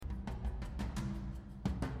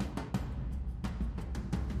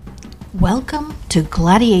Welcome to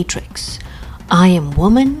Gladiatrix. I am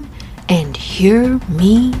woman, and hear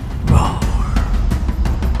me roar.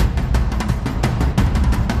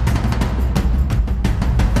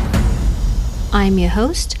 I'm your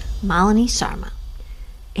host, Malini Sarma.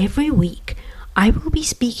 Every week, I will be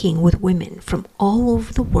speaking with women from all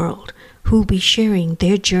over the world who will be sharing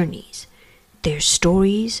their journeys, their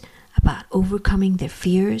stories about overcoming their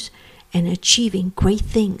fears and achieving great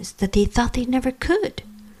things that they thought they never could.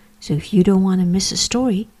 So if you don't want to miss a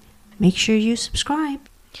story, make sure you subscribe.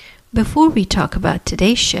 Before we talk about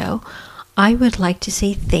today's show, I would like to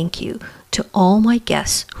say thank you to all my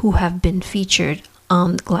guests who have been featured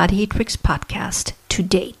on the Gladiatrix podcast to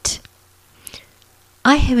date.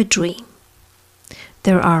 I have a dream.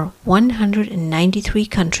 There are 193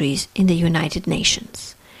 countries in the United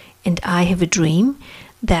Nations, and I have a dream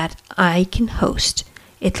that I can host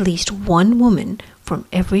at least one woman from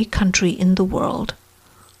every country in the world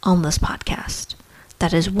on this podcast.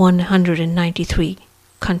 That is 193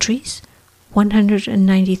 countries,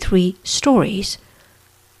 193 stories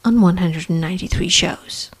on 193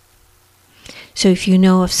 shows. So if you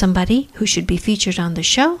know of somebody who should be featured on the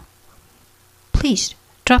show, please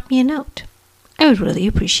drop me a note. I would really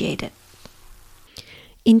appreciate it.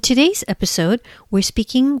 In today's episode, we're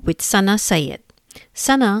speaking with Sana Sayed.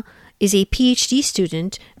 Sana is a PhD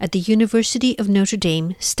student at the University of Notre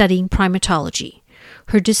Dame studying primatology.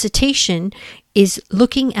 Her dissertation is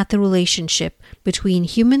looking at the relationship between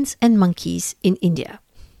humans and monkeys in India.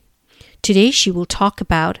 Today, she will talk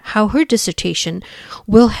about how her dissertation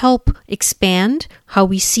will help expand how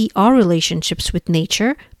we see our relationships with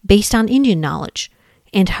nature based on Indian knowledge,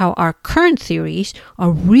 and how our current theories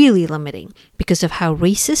are really limiting because of how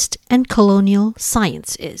racist and colonial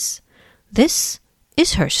science is. This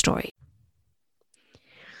is her story.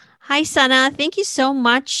 Hi, Sana. Thank you so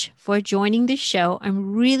much for joining the show.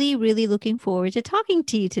 I'm really, really looking forward to talking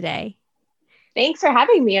to you today. Thanks for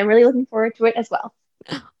having me. I'm really looking forward to it as well.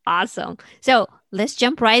 Awesome. So let's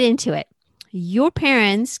jump right into it. Your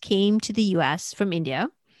parents came to the U.S. from India,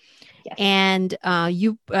 Yes. and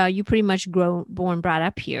you pretty much born, brought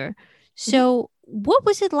up here. So what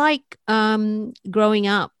was it like growing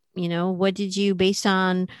up? You know, what did you, based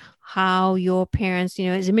on how your parents,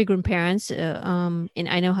 as immigrant parents, and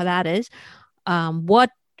I know how that is, what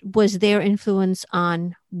was their influence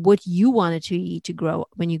on what you wanted to eat to grow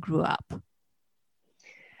when you grew up?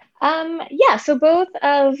 So both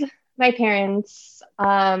of my parents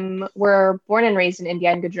were born and raised in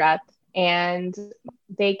India and Gujarat, and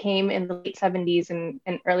they came in the late 70s and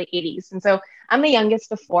early 80s. And so I'm the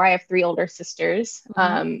youngest of four. I have three older sisters.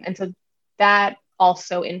 And so that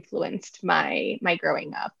also influenced my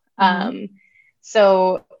growing up.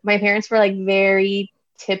 So my parents were like very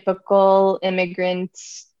typical immigrant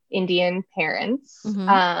Indian parents.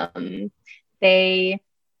 They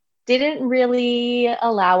didn't really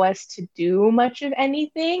allow us to do much of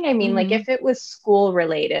anything. I mean, like if it was school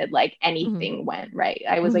related, like anything went, right?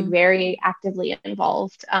 I was like very actively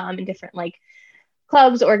involved in different like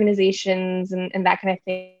clubs, organizations, and that kind of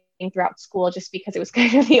thing throughout school, just because it was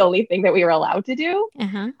kind of the only thing that we were allowed to do.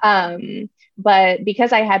 But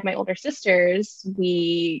because I had my older sisters,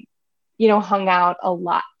 we, hung out a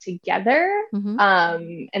lot together.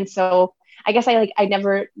 And so I guess I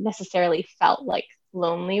never necessarily felt like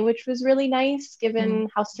lonely, which was really nice given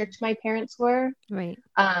how strict my parents were. Right.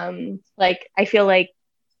 Like I feel like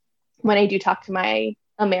when I do talk to my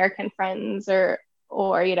American friends or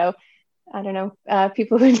I don't know,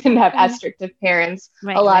 people who didn't have as strict of parents,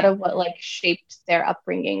 a lot of what like shaped their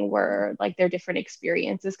upbringing were like their different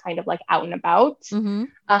experiences kind of like out and about.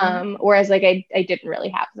 Whereas like I didn't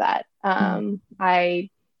really have that. I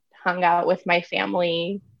hung out with my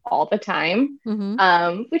family all the time,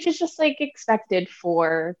 which is just like expected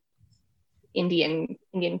for Indian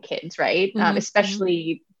kids, right?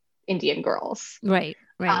 Especially Indian girls. Right.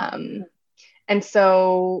 And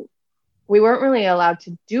so we weren't really allowed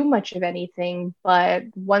to do much of anything, but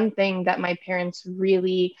one thing that my parents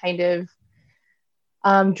really kind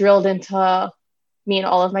of drilled into me and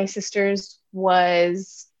all of my sisters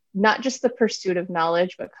was not just the pursuit of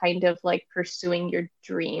knowledge, but kind of like pursuing your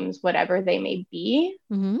dreams, whatever they may be.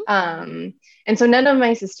 And so none of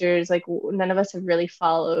my sisters, like none of us have really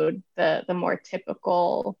followed the more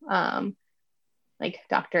typical like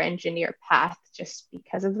doctor engineer path just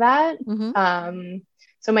because of that.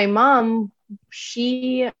 So my mom,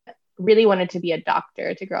 she really wanted to be a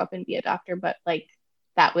doctor, to grow up and be a doctor, but like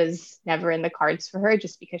that was never in the cards for her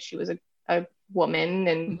just because she was a woman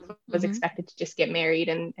and was expected to just get married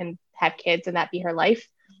and have kids and that be her life.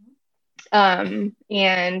 And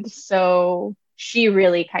so she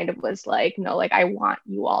really kind of was like, no, like I want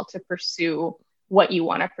you all to pursue what you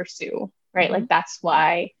want to pursue, right? Mm-hmm. Like that's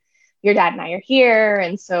why your dad and I are here.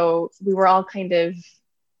 And so we were all kind of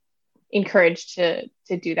encouraged to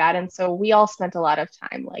do that. And so we all spent a lot of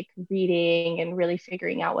time like reading and really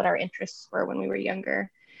figuring out what our interests were when we were younger.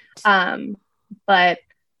 But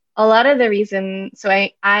a lot of the reason, so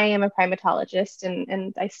I am a primatologist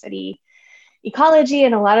and I study ecology,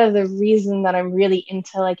 and a lot of the reason that I'm really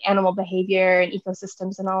into like animal behavior and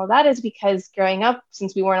ecosystems and all of that is because growing up,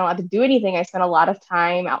 since we weren't allowed to do anything, I spent a lot of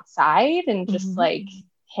time outside and just like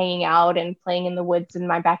hanging out and playing in the woods in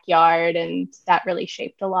my backyard, and that really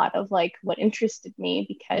shaped a lot of like what interested me,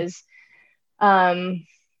 because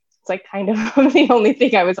it's like kind of the only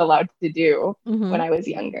thing I was allowed to do when I was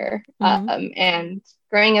younger. And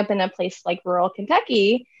growing up in a place like rural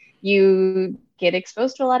Kentucky, you get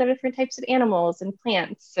exposed to a lot of different types of animals and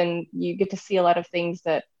plants, and you get to see a lot of things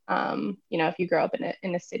that you know, if you grow up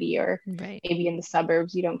in a city or maybe in the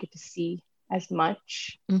suburbs, you don't get to see as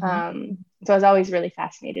much. So I was always really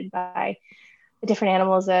fascinated by the different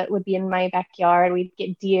animals that would be in my backyard. We'd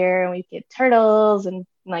get deer and we'd get turtles and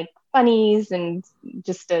like bunnies and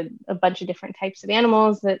just a bunch of different types of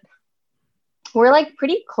animals that were like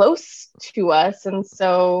pretty close to us. And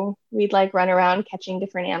so we'd like run around catching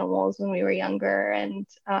different animals when we were younger. And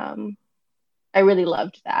I really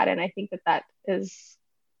loved that. And I think that that is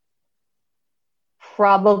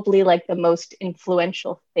probably like the most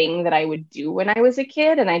influential thing that I would do when I was a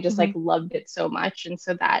kid. And I just like loved it so much. And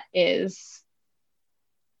so that is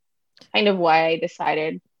kind of why I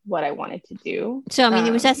decided what I wanted to do. So, I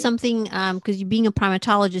mean, was that something, because you being a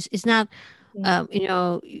primatologist is not, you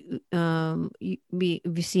know,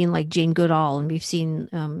 we've seen like Jane Goodall, and we've seen,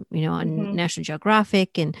 you know, on National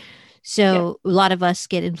Geographic. And so a lot of us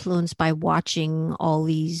get influenced by watching all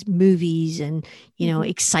these movies and, you know,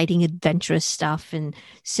 exciting, adventurous stuff. And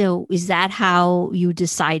so is that how you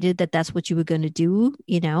decided that that's what you were going to do,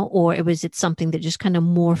 you know, or was it something that just kind of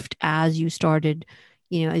morphed as you started,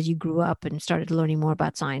 you know, as you grew up and started learning more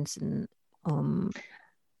about science? And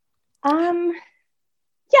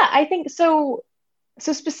yeah, I think so.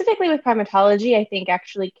 So specifically with primatology, I think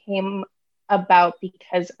actually came about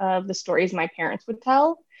because of the stories my parents would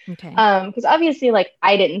tell. Okay. Because obviously, like,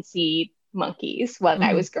 I didn't see monkeys when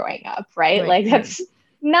I was growing up, right? Like that's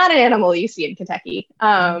not an animal you see in Kentucky.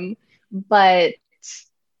 But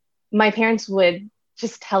my parents would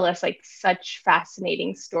just tell us like such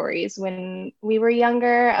fascinating stories when we were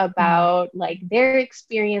younger about like their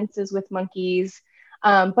experiences with monkeys,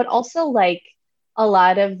 but also like a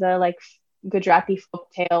lot of the like Gujarati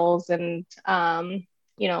folk tales and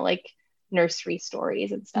you know, like nursery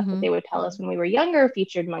stories and stuff that they would tell us when we were younger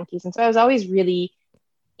featured monkeys. And so I was always really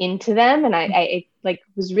into them, and I like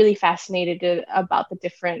was really fascinated about the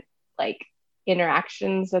different like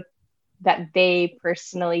interactions that they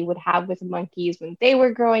personally would have with monkeys when they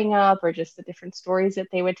were growing up, or just the different stories that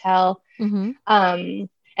they would tell. And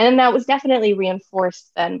then that was definitely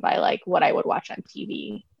reinforced then by like what I would watch on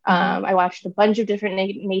TV. I watched a bunch of different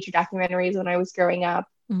nature documentaries when I was growing up.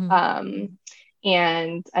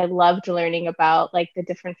 And I loved learning about like the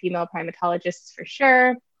different female primatologists for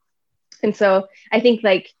sure. And so I think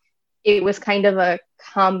like it was kind of a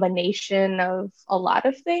combination of a lot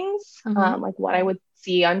of things, like what I would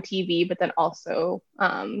see on TV, but then also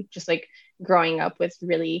just like growing up with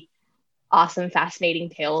really awesome, fascinating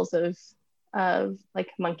tales of like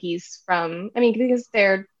monkeys from, I mean, because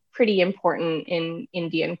they're pretty important in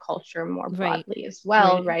Indian culture more broadly as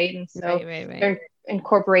well, right? And so they're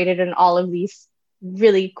incorporated in all of these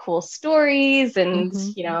really cool stories. And,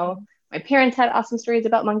 you know, my parents had awesome stories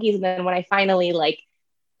about monkeys. And then when I finally like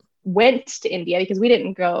went to India, because we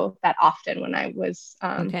didn't go that often when I was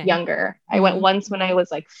younger. I went once when I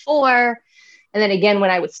was like 4, and then again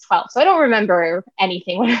when I was 12. So I don't remember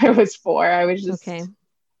anything when I was 4. I was just, I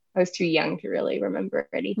was too young to really remember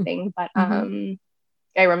anything. But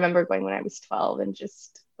I remember going when I was 12, and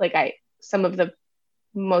just like some of the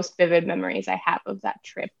most vivid memories I have of that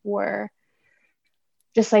trip were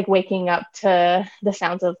just like waking up to the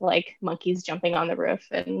sounds of like monkeys jumping on the roof,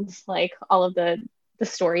 and like all of the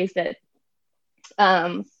stories that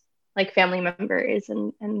like family members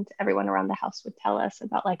and everyone around the house would tell us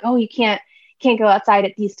about, like, oh, you can't go outside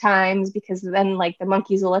at these times because then like the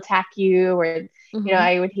monkeys will attack you, or you know,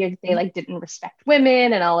 I would hear that they like didn't respect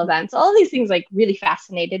women and all of that. And so all these things like really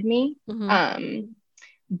fascinated me.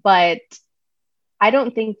 But I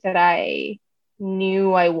don't think that I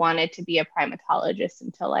knew I wanted to be a primatologist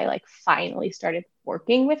until I like finally started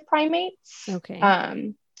working with primates.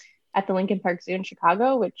 At the Lincoln Park Zoo in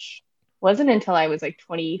Chicago, which wasn't until I was like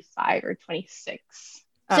 25 or 26.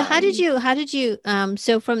 So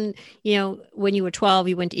so from, when you were 12,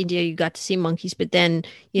 you went to India, you got to see monkeys, but then,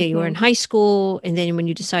 you were in Mhm, high school, and then when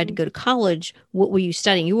you decided to mhm. go to college, what were you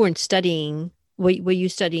studying? You weren't studying, were you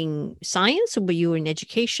studying science, or were you in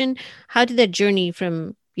education? How did that journey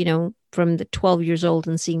from the 12 years old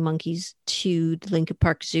and seeing monkeys to the Lincoln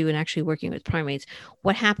Park Zoo and actually working with primates,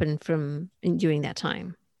 what happened during that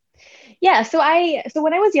time? Yeah, so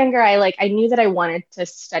when I was younger, I knew that I wanted to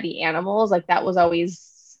study animals. Like that was always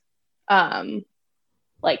um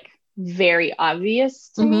like very obvious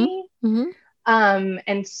to Mm-hmm. me. Mm-hmm.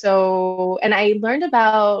 And I learned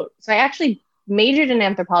about, so I actually majored in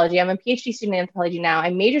anthropology. I'm a PhD student in anthropology now. I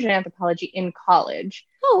majored in anthropology in college.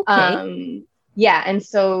 Oh, okay. Yeah,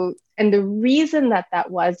 and the reason that that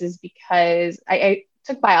was is because I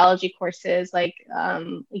took biology courses, like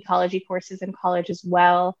ecology courses in college as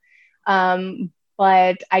well.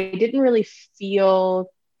 But I didn't really feel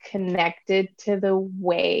connected to the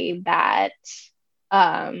way that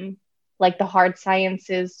like the hard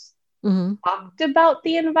sciences Mm-hmm. talked about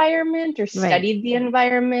the environment or Right. studied the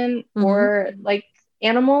environment Mm-hmm. or like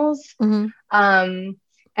animals. Mm-hmm.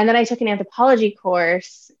 And then I took an anthropology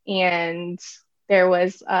course, and there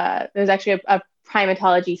was actually a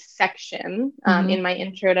primatology section Mm-hmm. in my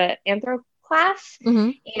intro to anthro class,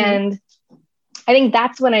 Mm-hmm. and I think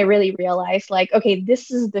that's when I really realized, like, okay, this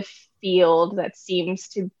is the field that seems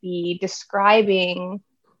to be describing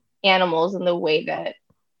animals in the way that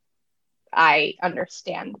I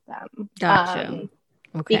understand them. Gotcha.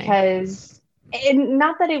 Okay. Because, and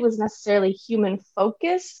not that it was necessarily human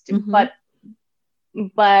focused, Mm-hmm.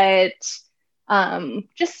 but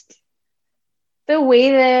just the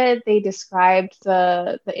way that they described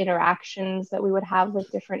the interactions that we would have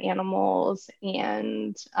with different animals,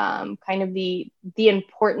 and kind of the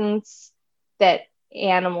importance that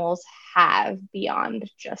animals have beyond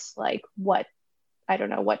just like what, I don't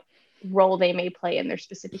know, what role they may play in their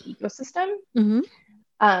specific ecosystem.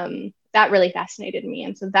 Mm-hmm. That really fascinated me,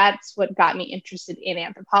 and so that's what got me interested in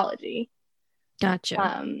anthropology. Gotcha.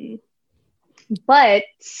 Um, but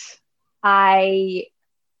I,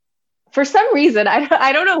 for some reason,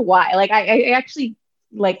 I don't know why. Like I actually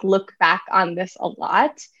like look back on this a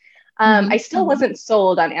lot. Mm-hmm. I still wasn't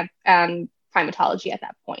sold on primatology at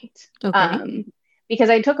that point. Okay. Um, because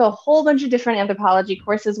I took a whole bunch of different anthropology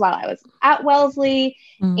courses while I was at Wellesley,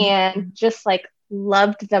 Mm-hmm. and just like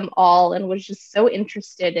loved them all and was just so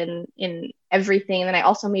interested in everything. And then I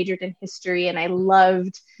also majored in history, and I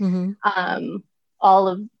loved Mm-hmm. um, all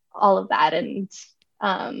of that. And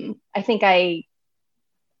I think I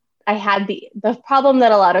had the problem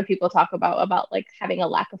that a lot of people talk about like having a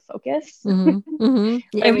lack of focus Mm-hmm.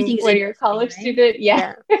 Mm-hmm. Everything's when you're a interesting, college right? student.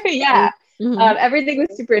 Yeah, Yeah. yeah. Mm-hmm. Everything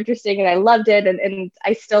was super interesting, and I loved it. And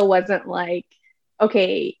I still wasn't like,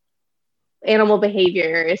 okay, animal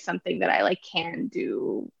behavior is something that I like can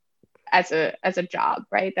do as a job,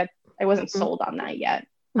 right? That I wasn't sold on that yet.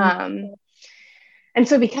 Mm-hmm. And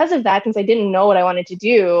so because of that, since I didn't know what I wanted to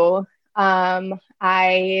do,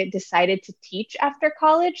 I decided to teach after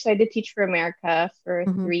college. So I did Teach for America for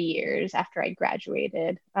Mm-hmm. 3 years after I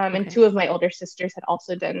graduated. And Okay. two of my older sisters had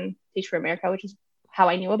also done Teach for America, which is how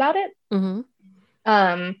I knew about it. Mm-hmm.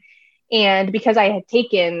 Um, and because I had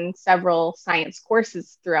taken several science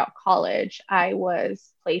courses throughout college, I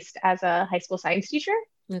was placed as a high school science teacher.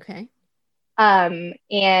 Okay.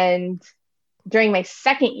 And during my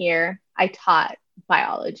second year, I taught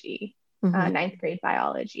biology, Mm-hmm. ninth grade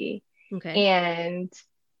biology. Okay. And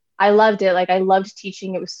I loved it. Like, I loved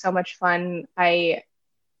teaching. It was so much fun. I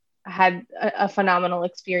had a phenomenal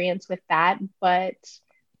experience with that. But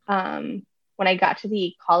when I got to the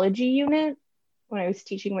ecology unit, when I was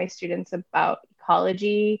teaching my students about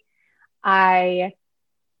ecology, I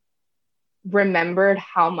remembered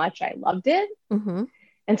how much I loved it. Mm-hmm.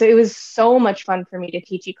 And so it was so much fun for me to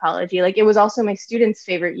teach ecology. Like, it was also my students'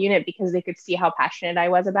 favorite unit because they could see how passionate I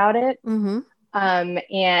was about it. Mm-hmm.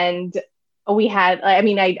 And we had, I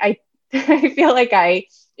mean, I feel like I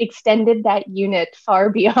extended that unit far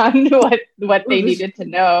beyond what they needed to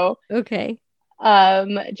know, Okay.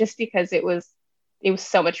 just because it was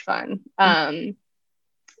so much fun.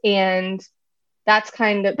 And that's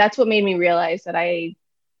what made me realize that I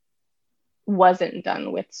wasn't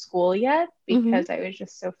done with school yet, Mm-hmm. because I was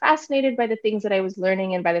just so fascinated by the things that I was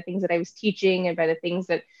learning, and by the things that I was teaching, and by the things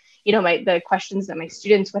that, the questions that my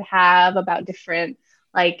students would have about different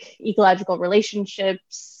like ecological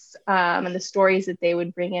relationships, and the stories that they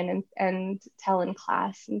would bring in and tell in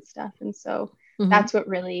class and stuff. And so Mm-hmm. that's what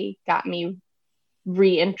really got me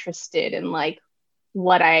reinterested in like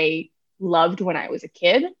what I loved when I was a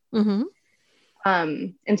kid. Mm-hmm.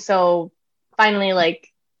 And so finally, like,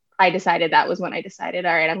 I decided that was when I decided,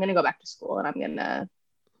 all right, I'm going to go back to school and I'm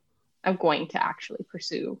going to actually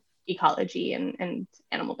pursue ecology and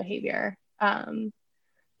animal behavior. And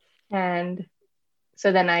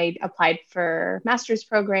so then I applied for master's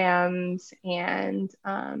programs, and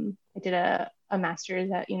I did a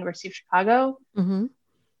master's at University of Chicago, Mm-hmm.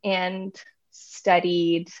 and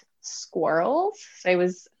studied squirrels. So I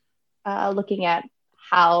was looking at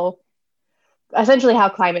essentially how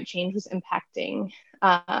climate change was impacting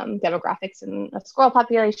demographics in a squirrel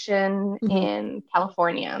population Mm-hmm. in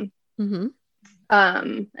California. Mm-hmm.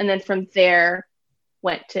 And then from there,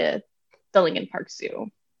 went to the Lincoln Park Zoo,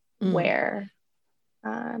 where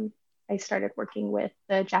I started working with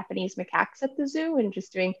the Japanese macaques at the zoo and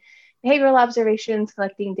just doing behavioral observations,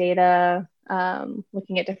 collecting data,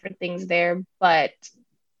 looking at different things there, but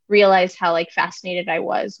realized how like fascinated I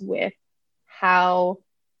was with how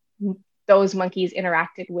those monkeys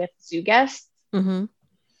interacted with zoo guests. Mm-hmm.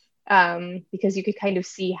 Because you could kind of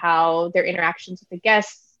see how their interactions with the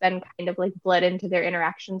guests then kind of like bled into their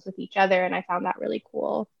interactions with each other. And I found that really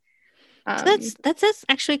cool. So that's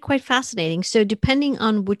actually quite fascinating. So depending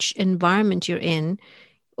on which environment you're in,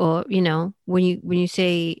 or when you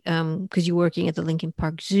say because you're working at the Lincoln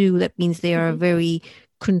Park Zoo, that means they are very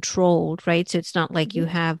controlled, right? So it's not like you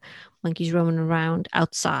have monkeys roaming around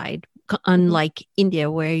outside, unlike India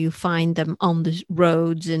where you find them on the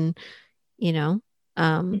roads and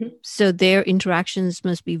so their interactions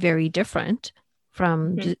must be very different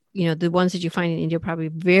from the ones that you find in India are probably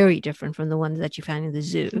very different from the ones that you find in the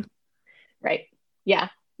zoo. Right. Yeah.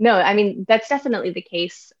 No, I mean, that's definitely the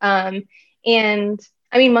case. And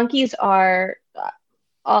I mean, monkeys are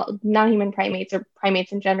all non-human primates or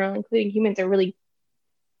primates in general, including humans, are really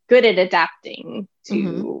good at adapting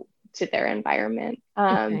to their environment.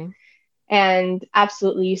 And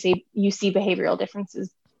absolutely, you see behavioral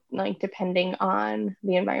differences like depending on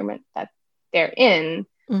the environment that they're in.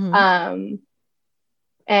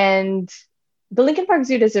 And the Lincoln Park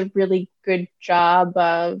Zoo does a really good job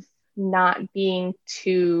of not being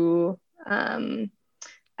too I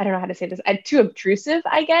don't know how to say this, too obtrusive,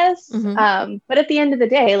 I guess. But at the end of the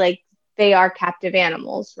day, like they are captive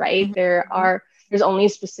animals, right? There's only a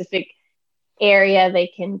specific area they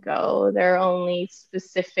can go. There are only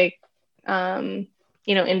specific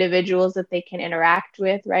individuals that they can interact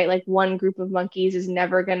with, right? Like one group of monkeys is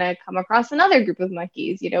never going to come across another group of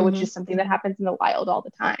monkeys, which is something that happens in the wild all the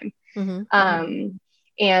time.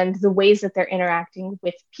 And the ways that they're interacting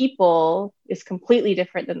with people is completely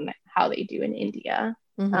different than how they do in India.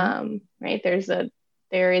 Right?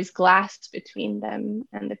 There is glass between them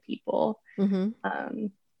and the people.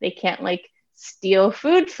 They can't like steal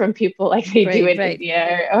food from people like they do in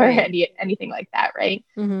India or anything like that, right?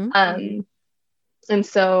 And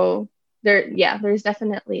so there's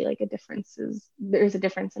definitely like there's a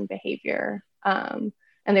difference in behavior, and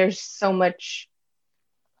there's so much.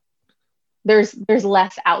 There's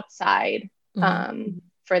less outside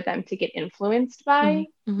for them to get influenced by,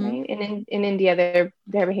 right? And in India,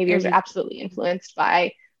 their behaviors are absolutely influenced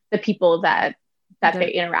by the people that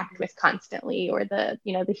they interact with constantly, or the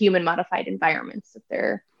human modified environments that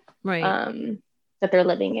they're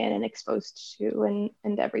living in and exposed to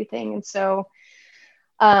and everything. And so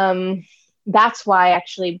that's why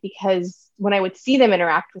actually, because when I would see them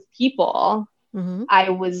interact with people, I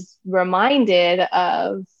was reminded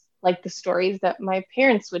of like the stories that my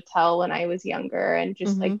parents would tell when I was younger, and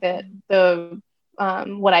just like the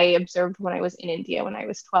what I observed when I was in India when I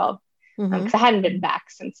was 12, because I hadn't been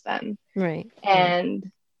back since then.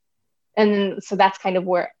 And so that's kind of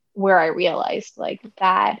where I realized like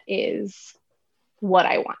that is what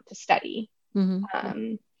I want to study.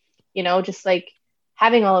 Just like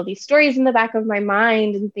having all of these stories in the back of my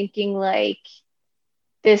mind and thinking like,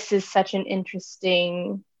 this is such an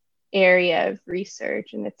interesting area of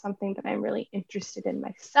research, and it's something that I'm really interested in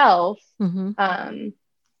myself. And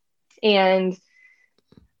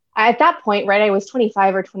at that point, right, I was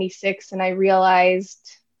 25 or 26, and I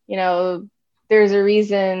realized, there's a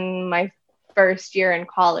reason my first year in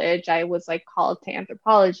college I was like called to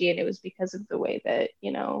anthropology, and it was because of the way that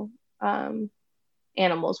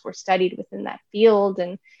animals were studied within that field.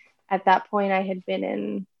 And at that point, I had been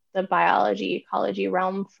in the biology ecology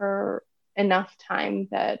realm for enough time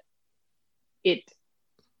that it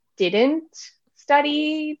didn't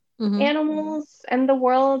study animals and the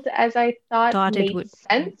world as I thought made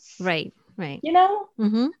sense. Right.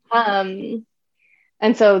 And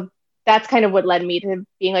so that's kind of what led me to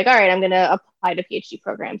being like, all right, I'm going to apply to PhD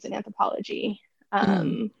programs in anthropology,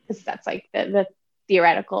 because that's like the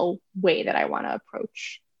theoretical way that I want to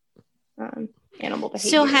approach animal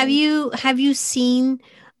behavior. So have you seen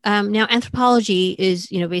Now, anthropology is,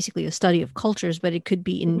 basically a study of cultures, but it could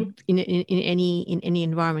be Mhm. in any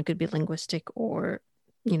environment. It could be linguistic, or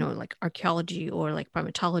Mhm. like archaeology, or like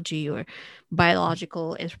primatology, or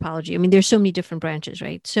biological anthropology. I mean, there's so many different branches,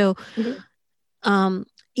 right? So, Mhm. um,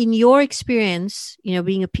 in your experience,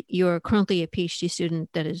 you're currently a PhD student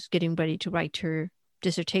that is getting ready to write her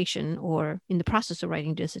dissertation, or in the process of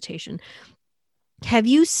writing dissertation. Have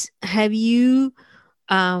you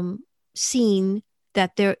um, seen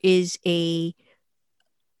that there is a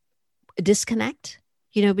disconnect,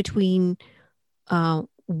 between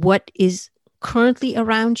what is currently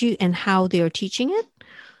around you and how they are teaching it?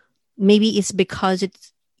 Maybe it's because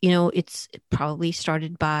it's probably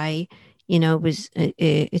started by, it was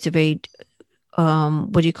it's a very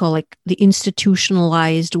what do you call, like, the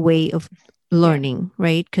institutionalized way of Yeah. learning,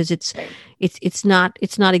 right? Because it's Right. it's it's not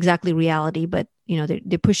it's not exactly reality, but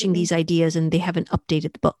they're pushing Mhm. these ideas and they haven't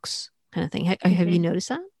updated the books, kind of thing. Have you Mhm. noticed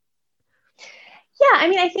that? Yeah, I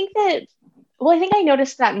mean, I think that, well, I think I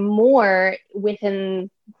noticed that more within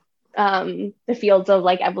the fields of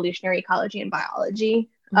like evolutionary ecology and biology,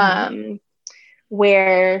 Mm-hmm.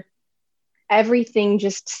 where everything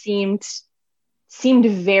just seemed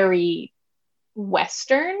very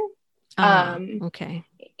Western. Ah, Um, okay.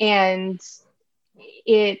 and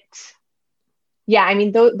it, yeah, I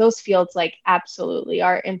mean, those fields like absolutely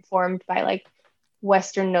are informed by like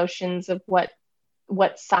Western notions of what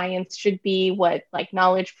science should be, what like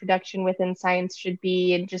knowledge production within science should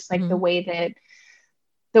be, and just like Mm-hmm.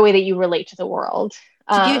 the way that you relate to the world.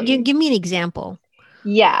 So give, Um, give me an example.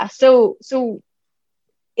 yeah, so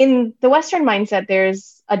in the Western mindset,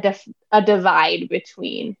 there's a divide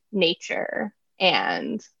between nature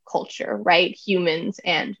and culture, right? Humans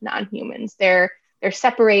and non-humans. They're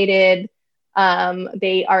separated.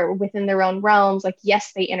 They are within their own realms. Like,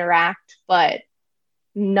 yes, they interact, but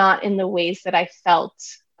not in the ways that I felt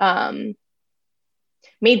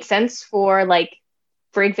made sense for, like,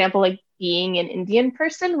 for example, like being an Indian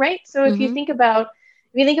person, right? So Mm-hmm. if you think about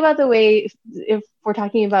the way, if we're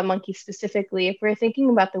talking about monkeys specifically, if we're thinking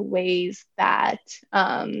about the ways that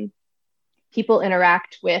people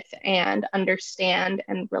interact with and understand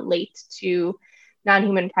and relate to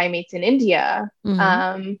non-human primates in India,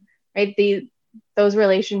 Mm-hmm. right? Those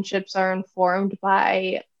relationships are informed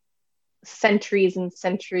by centuries and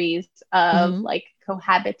centuries of Mm-hmm. like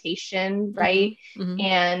cohabitation, Mm-hmm. right? Mm-hmm.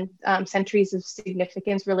 And centuries of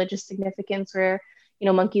significance, religious significance, where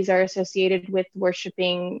monkeys are associated with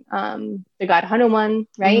worshiping the god Hanuman,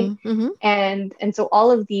 right? Mm-hmm. Mm-hmm. And so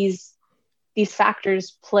all of these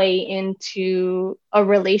factors play into a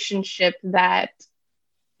relationship that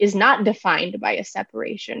is not defined by a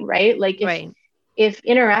separation, right? Like Right. if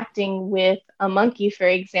interacting with a monkey, for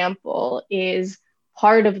example, is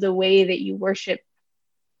part of the way that you worship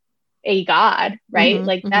a god, right? Mm-hmm.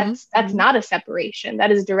 Like Mm-hmm. that's not a separation.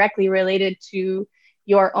 That is directly related to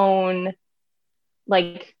your own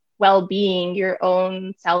like well-being, your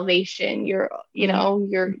own salvation,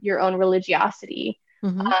 Mm-hmm. your own religiosity.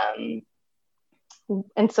 Mm-hmm. Um,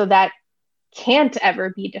 and so that can't ever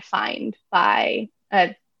be defined by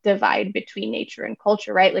a divide between nature and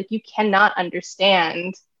culture, right? Like you cannot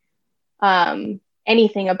understand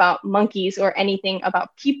anything about monkeys or anything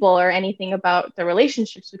about people or anything about the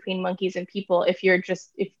relationships between monkeys and people if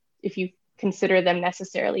you consider them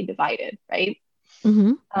necessarily divided, right?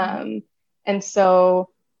 Mm-hmm. Um, and so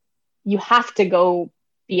you have to go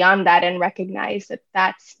beyond that and recognize that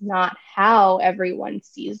that's not how everyone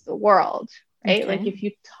sees the world, right? Like Okay. if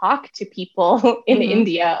you talk to people in Mm-hmm.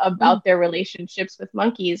 India Mm-hmm. about their relationships with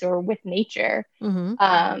monkeys or with nature, Mm-hmm.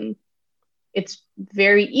 um, it's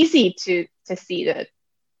very easy to see that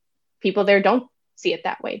people there don't see it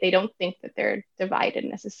that way. They don't think that they're divided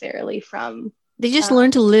necessarily from. They just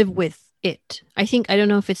learn to Um, live with it. I don't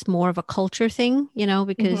know if it's more of a culture thing,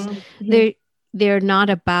 because mhm, mhm. they're they're not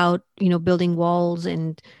about, building walls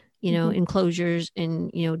and, Mhm. enclosures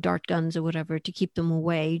and, dart guns or whatever to keep them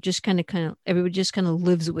away. Just kind of everybody just kind of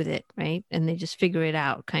lives with it, right? And they just figure it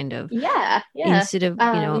out, kind of, Yeah, yeah. instead of,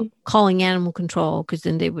 Um, calling animal control, because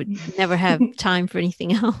then they would never have time for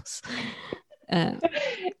anything else. Uh,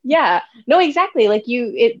 yeah, no, exactly. Like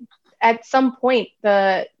it at some point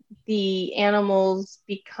the animals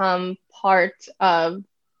become part of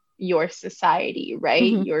your society,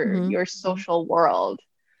 right? mhm, mhm, Your social world,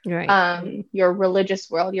 right. your religious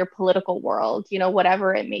world, your political world,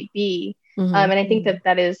 whatever it may be. Mhm, And I think that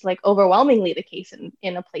that is like overwhelmingly the case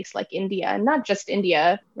in a place like India, and not just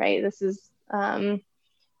India, right? This is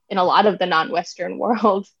in a lot of the non-Western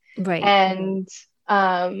world, right. and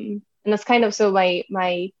that's kind of so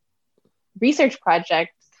my research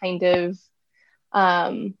project kind of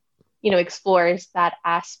um, explores that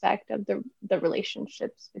aspect of the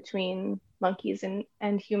relationships between monkeys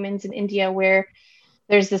and humans in India, where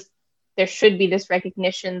there should be this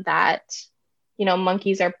recognition that,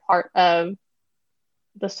 monkeys are part of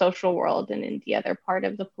the social world in India. They're part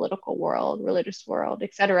of the political world, religious world,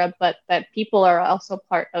 etc. But that people are also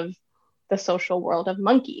part of the social world of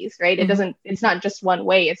monkeys, right? It's not just one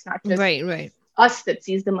way. It's not just right. us that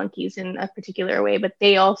sees the monkeys in a particular way, but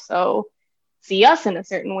they also see us in a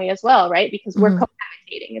certain way as well, right? Because we're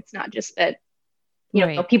cohabitating. It's not just that,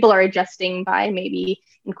 people are adjusting by maybe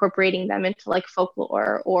incorporating them into like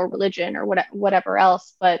folklore or religion or whatever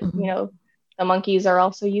else. But, the monkeys are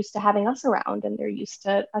also used to having us around, and they're used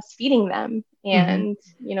to us feeding them and,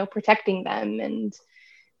 protecting them and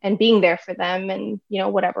being there for them and,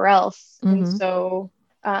 whatever else. And so,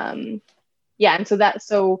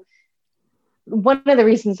 so one of the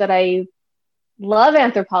reasons that I love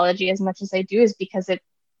anthropology as much as I do is because it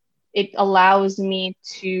allows me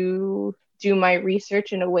to do my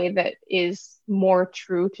research in a way that is more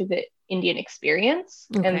true to the Indian experience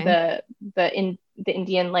and the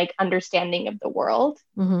Indian like understanding of the world.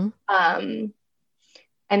 And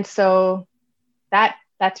so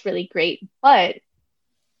that's really great, but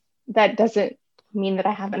that doesn't mean that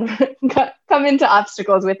I haven't come into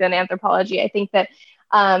obstacles within anthropology. I think that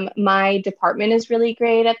my department is really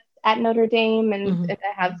great at Notre Dame, and I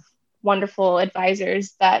have wonderful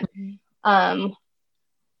advisors that are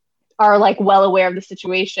like well aware of the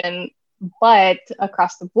situation. But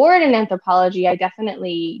across the board in anthropology, I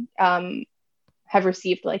definitely have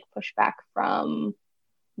received like pushback from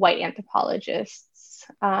white anthropologists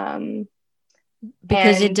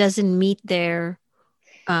because it doesn't meet their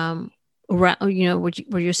what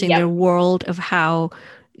you're saying, their world of how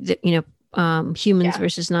humans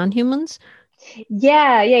versus non-humans.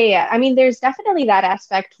 Yeah. I mean, there's definitely that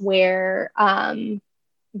aspect where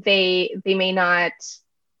they may not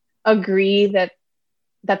agree that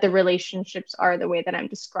the relationships are the way that I'm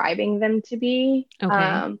describing them to be.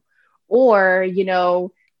 Or,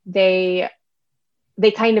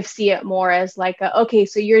 they kind of see it more as like, okay,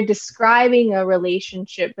 so you're describing a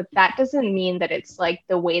relationship, but that doesn't mean that it's like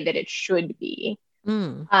the way that it should be.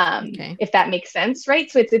 If that makes sense,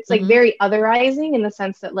 right? So it's like very otherizing in the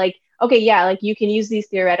sense that like, okay, yeah, like you can use these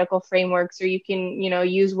theoretical frameworks, or you can,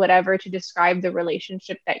 use whatever to describe the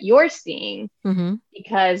relationship that you're seeing,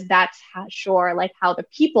 because that's like how the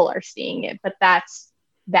people are seeing it, but that's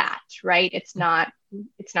that, right? It's not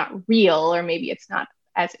real, or maybe it's not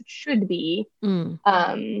as it should be,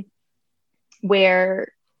 where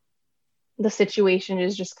the situation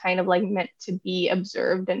is just kind of like meant to be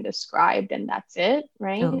observed and described, and that's it,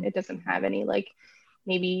 right? It doesn't have any like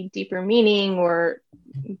maybe deeper meaning, or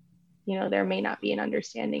there may not be an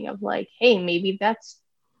understanding of like, hey, maybe that's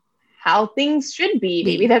how things should be,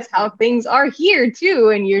 maybe that's how things are here too,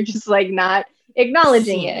 and you're just like not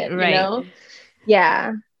acknowledging it, right?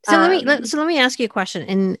 So let me ask you a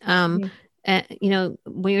question. And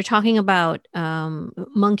when you're talking about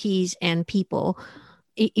monkeys and people,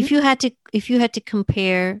 if you had to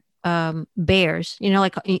compare bears,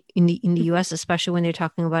 like in the US, especially when they're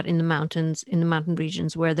talking about in the mountain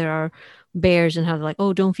regions where there are bears, and how they're like,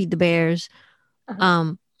 oh, don't feed the bears.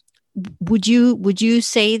 Would you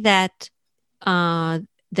say that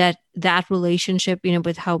that relationship,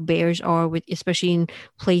 with how bears are, with especially in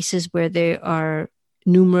places where there are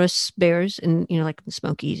numerous bears, and like the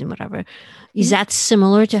Smokies and whatever, is that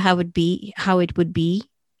similar to how it would be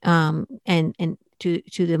and to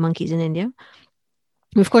the monkeys in India?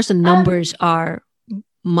 Of course, the numbers are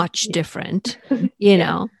much different,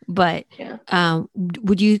 but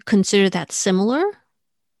would you consider that similar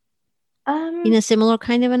in a similar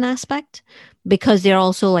kind of an aspect? Because they're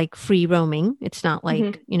also like free roaming. It's not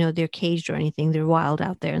like, they're caged or anything. They're wild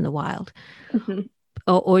out there in the wild.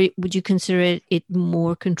 Or would you consider it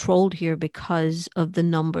more controlled here because of the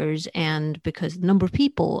numbers, and because the number of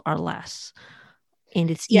people are less,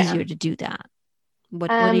 and it's easier to do that?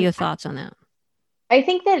 What are your thoughts on that? I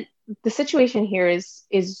think that the situation here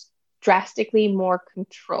is drastically more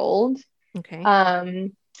controlled. Okay.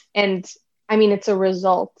 And I mean, it's a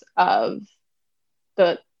result of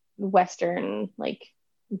the Western like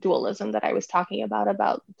dualism that I was talking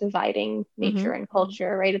about dividing nature and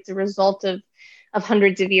culture, right? It's a result of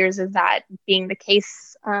hundreds of years of that being the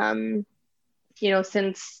case,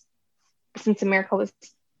 since America was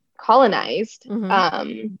colonized.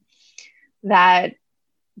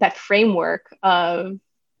 That framework of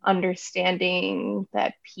understanding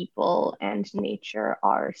that people and nature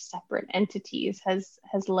are separate entities has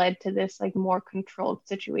led to this like more controlled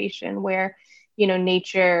situation where,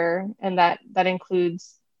 nature, and that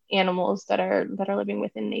includes animals that are living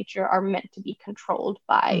within nature are meant to be controlled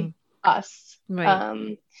by us.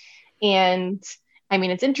 Right. And I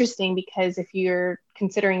mean, it's interesting because if you're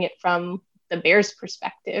considering it from the bear's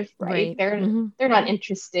perspective, right? Right. Mm-hmm. They're not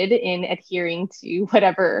interested in adhering to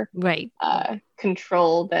whatever Right.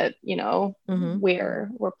 control that, Mm-hmm.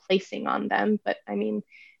 we're placing on them. But I mean,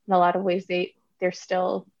 in a lot of ways, they're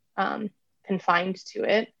still confined to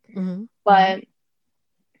it. Mm-hmm. But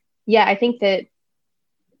yeah, I think that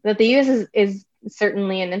the US is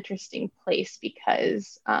certainly an interesting place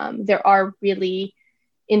because there are really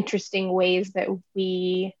interesting ways that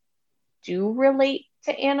we do relate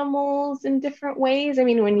to animals in different ways. I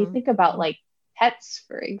mean, when you think about like pets,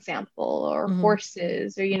 for example, or Mm-hmm.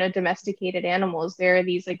 horses or, domesticated animals, there are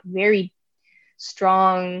these like very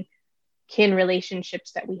strong kin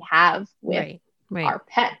relationships that we have with our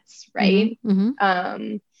pets, right?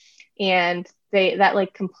 Mm-hmm. And that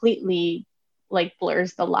like completely like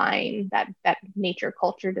blurs the line, that nature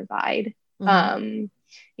culture divide. Mm-hmm.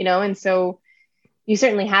 And so you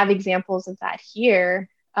certainly have examples of that here.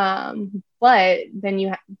 But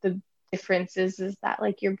then the difference is that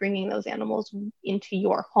like you're bringing those animals into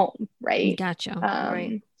your home, right? Gotcha.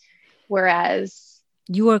 Right. Whereas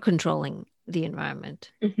You are controlling the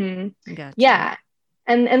environment. Gotcha. yeah,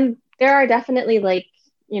 and there are definitely like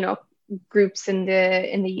groups in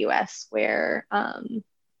the US where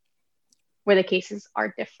the cases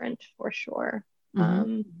are different for sure.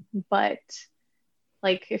 But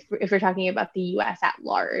like if we're talking about the US at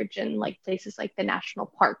large and like places like the national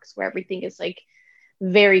parks where everything is like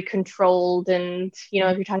very controlled, and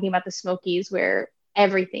if you're talking about the Smokies where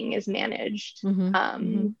everything is managed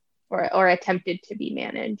or attempted to be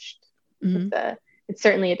managed, it's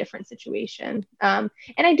certainly a different situation. And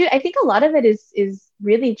I think a lot of it is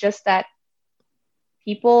really just that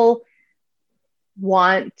people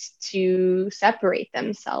want to separate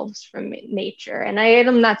themselves from nature. And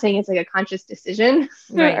I'm not saying it's like a conscious decision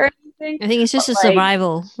or anything. I think it's just a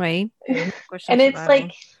survival, right? And it's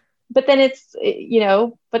like, but then it's,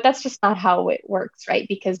 but that's just not how it works, right?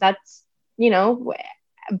 Because that's,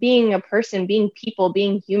 being a person, being people,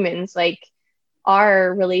 being humans, like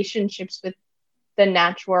our relationships with the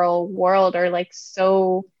natural world are like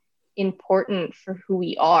so important for who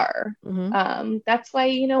we are. That's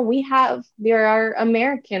why there are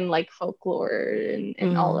American like folklore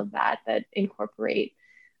and all of that incorporate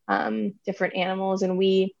different animals, and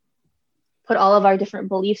we put all of our different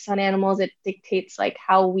beliefs on animals. It dictates like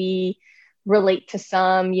how we relate to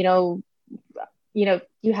some. You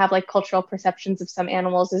have like cultural perceptions of some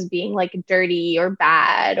animals as being like dirty or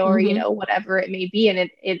bad or whatever it may be, and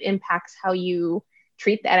it impacts how you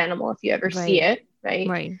treat that animal if you ever see it,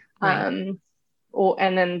 right?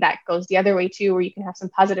 And then that goes the other way too, where you can have some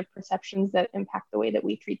positive perceptions that impact the way that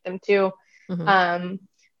we treat them too. And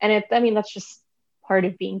that's just part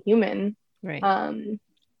of being human,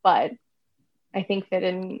 but I think that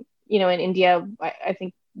in India, I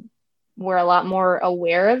think we're a lot more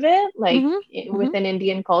aware of it, like within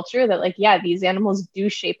Indian culture, that like, yeah, these animals do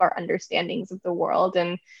shape our understandings of the world,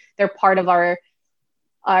 and they're part of our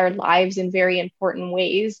lives in very important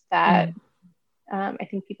ways that I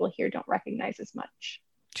think people here don't recognize as much.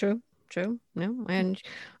 True. No, and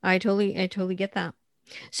I totally get that.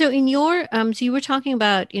 So in your so you were talking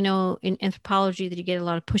about, in anthropology that you get a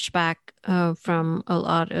lot of pushback from a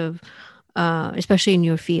lot of especially in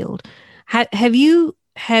your field. Have you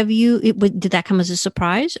did that come as a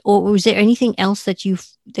surprise, or was there anything else that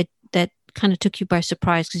that kind of took you by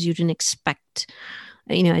surprise because you didn't expect,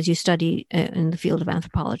 as you study in the field of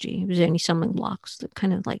anthropology? Was there any stumbling blocks that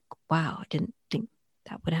kind of like, wow, I didn't think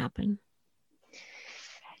that would happen?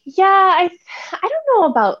 Yeah, I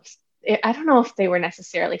don't know if they were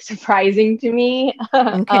necessarily surprising to me.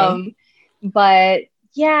 Okay. But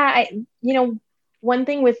yeah, one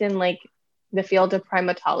thing within like the field of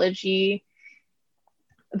primatology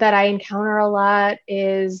that I encounter a lot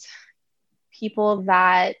is people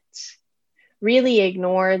that really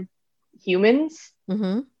ignore humans.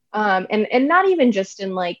 And not even just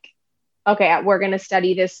in like, okay, we're going to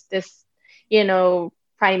study this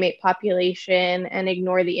primate population and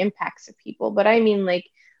ignore the impacts of people, but I mean like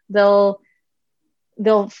they'll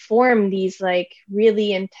form these like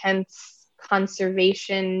really intense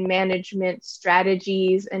conservation management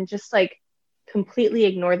strategies and just like completely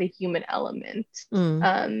ignore the human element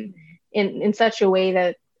in such a way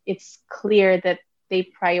that it's clear that they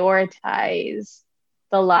prioritize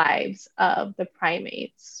the lives of the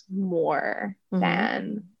primates more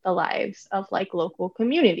than the lives of like local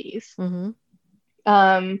communities. And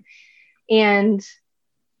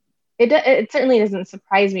it certainly doesn't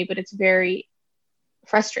surprise me, but it's very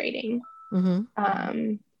frustrating.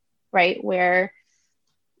 right? Where,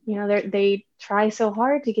 they try so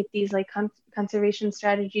hard to get these like conservation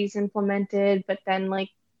strategies implemented, but then like,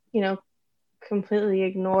 completely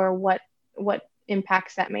ignore what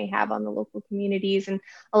impacts that may have on the local communities. And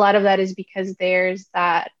a lot of that is because there's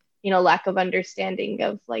that, lack of understanding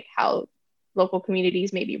of like how local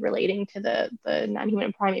communities may be relating to the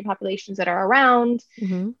non-human primate populations that are around.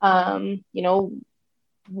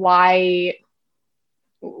 Why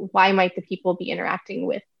might the people be interacting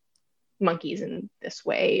with monkeys in this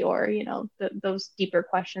way? Or those deeper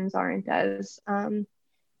questions aren't as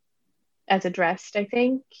addressed, I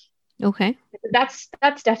think. Okay. That's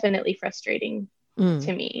definitely frustrating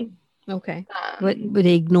to me. Okay. But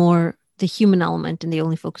they ignore the human element and they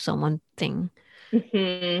only focus on one thing.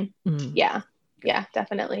 Yeah,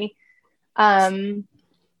 definitely. And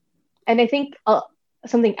I think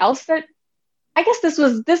something else that I guess this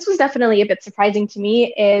was definitely a bit surprising to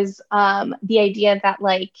me is the idea that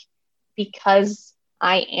like, because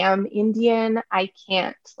I am Indian, I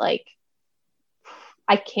can't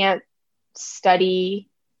study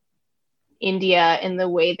India in the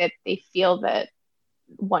way that they feel that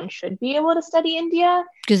one should be able to study India,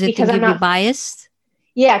 because they think you'd be biased.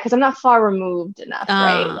 Yeah, because I'm not far removed enough,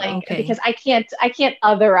 right? Like, okay. Because I can't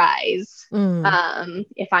otherize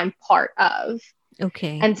if I'm part of.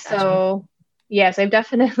 Okay. And so, yes, I've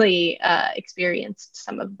definitely experienced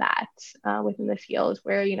some of that within the field,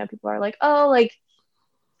 where people are like, "Oh, like,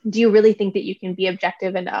 do you really think that you can be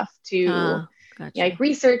objective enough to like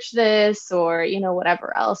research this or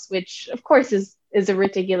whatever else?" Which, of course, is a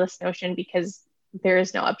ridiculous notion, because there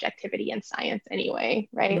is no objectivity in science anyway,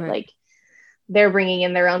 right? Like, they're bringing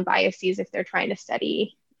in their own biases if they're trying to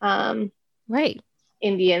study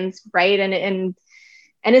Indians, right? And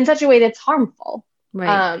in such a way that's harmful.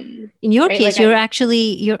 Right. In your case, like you're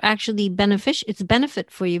actually beneficial. It's a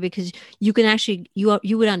benefit for you because you can actually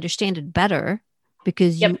you would understand it better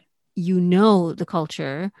because you know the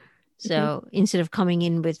culture. So instead of coming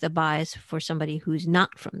in with a bias for somebody who's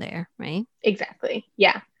not from there, right? Exactly.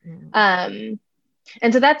 Yeah.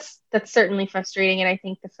 And so that's certainly frustrating. And I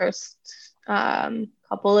think the first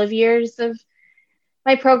couple of years of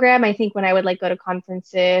my program, I think when I would like go to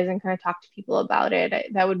conferences and kind of talk to people about it,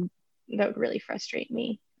 that would really frustrate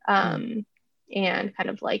me. And kind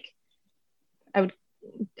of like, I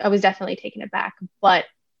was definitely taken aback, but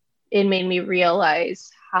it made me realize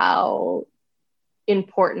how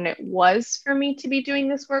important it was for me to be doing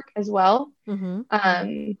this work as well.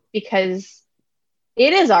 Because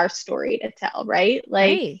it is our story to tell, right?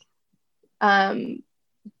 Like, and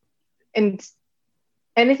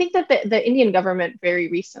I think that the Indian government very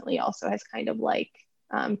recently also has kind of like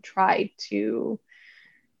tried to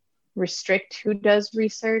restrict who does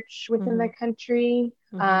research within the country.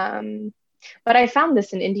 But I found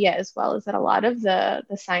this in India as well, is that a lot of the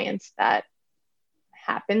science that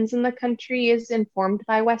happens in the country is informed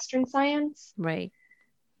by Western science. Right.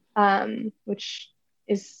 Which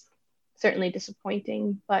is certainly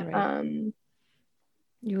disappointing, but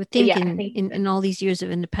you would think in all these years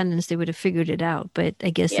of independence they would have figured it out, but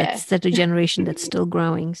I guess that's a generation that's still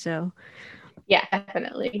growing. So yeah,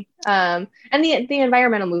 definitely. And the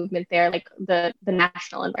environmental movement there, like the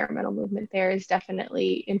national environmental movement there, is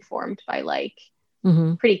definitely informed by like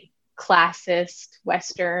pretty classist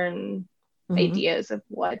Western ideas of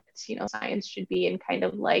what science should be, and kind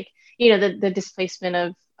of like the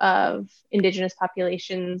displacement of indigenous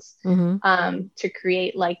populations to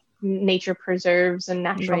create like nature preserves and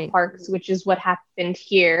national parks, which is what happened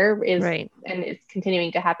here and it's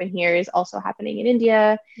continuing to happen here, is also happening in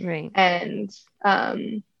India. And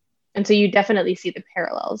so you definitely see the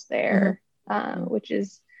parallels there, which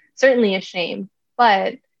is certainly a shame.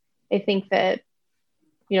 But I think that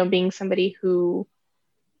being somebody who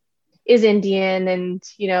is Indian and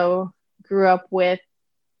grew up with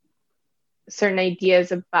certain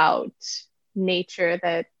ideas about nature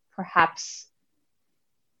that perhaps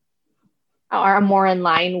are more in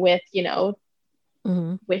line with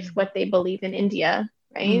with what they believe in India,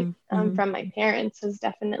 right? From my parents, has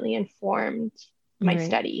definitely informed my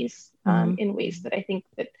studies in ways that I think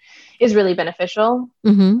that is really beneficial,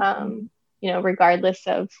 regardless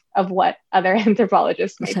of what other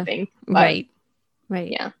anthropologists might think. But,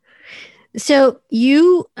 yeah. So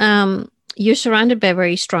you're surrounded by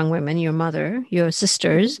very strong women, your mother, your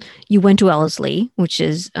sisters. You went to Wellesley, which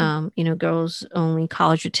is, girls only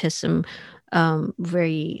college with TISM,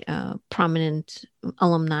 very prominent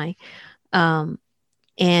alumni.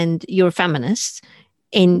 And you're feminists,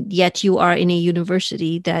 and yet you are in a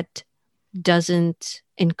university that doesn't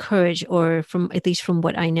encourage, or at least from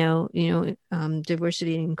what I know,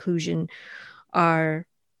 diversity and inclusion are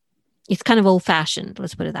It's kind of old fashioned.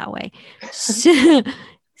 Let's put it that way. So,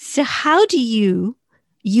 so how do you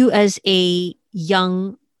as a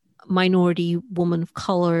young minority woman of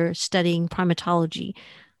color studying primatology,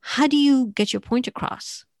 how do you get your point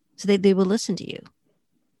across so that they will listen to you?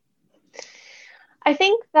 I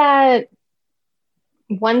think that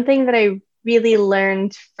one thing that I really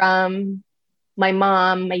learned from my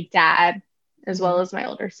mom, my dad, as well as my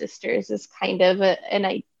older sisters is kind of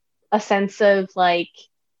a sense of like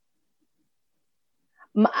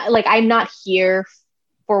I'm not here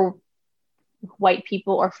for white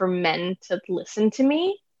people or for men to listen to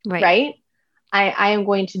me, right? I am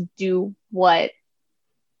going to do what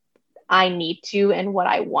I need to and what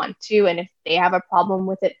I want to, and if they have a problem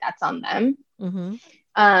with it, that's on them.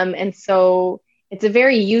 And so it's a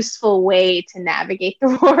very useful way to navigate the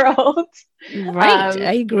world. Right.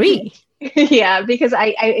 I agree. Yeah, because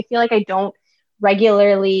I feel like I don't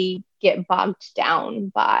regularly get bogged down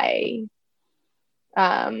by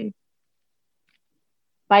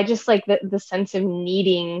just like the sense of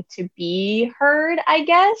needing to be heard, I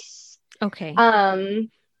guess. Okay.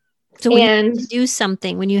 So when you have to do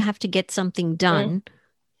something, when you have to get something done,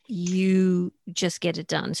 you just get it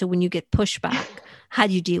done. So when you get pushback, how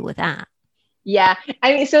do you deal with that? Yeah,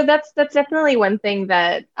 I mean, so that's definitely one thing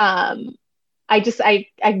that I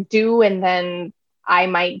do, and then I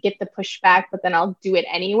might get the pushback, but then I'll do it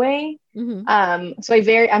anyway. So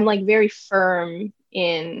I'm like very firm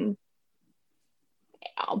in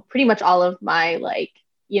pretty much all of my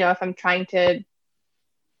if I'm trying to,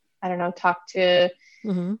 I don't know, talk to, I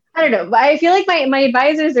don't know, but I feel like my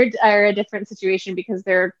advisors are a different situation because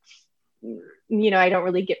they're, I don't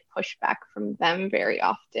really get pushback from them very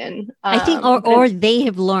often. I think, or they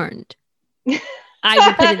have learned. I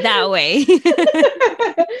would put it that way.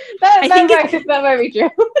 that might be true.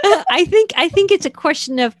 I think it's a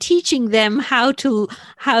question of teaching them how to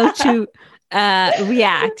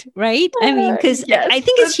react, right? I mean, because yes, I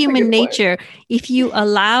think it's human nature. If you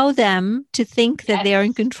allow them to think that they are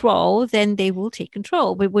in control, then they will take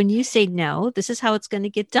control. But when you say no, this is how it's going to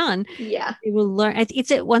get done. Yeah, they will learn.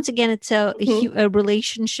 It's once again, it's a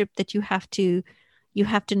relationship that you have to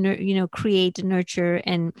create and nurture,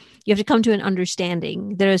 and you have to come to an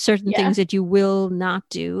understanding. There are certain things that you will not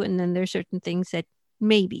do, and then there are certain things that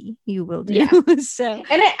maybe you will do. So, and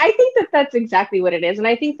I think that that's exactly what it is, and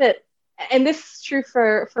I think that. And this is true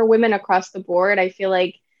for women across the board. I feel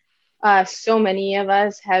like so many of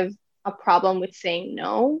us have a problem with saying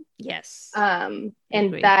no. Yes. And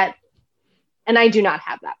I do not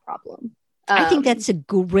have that problem. I think that's a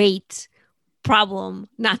great problem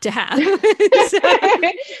not to have.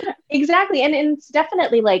 Exactly. And it's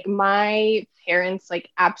definitely like my parents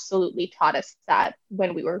absolutely taught us that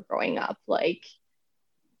when we were growing up,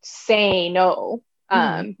 say no.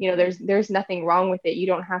 There's nothing wrong with it. You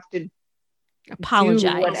don't have to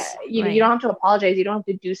apologize. You don't have to apologize. You don't have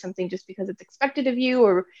to do something just because it's expected of you,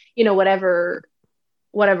 or whatever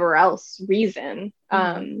else reason.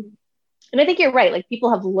 And I think you're right. Like,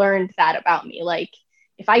 people have learned that about me. Like,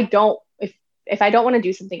 if I don't want to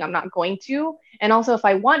do something, I'm not going to. And also, if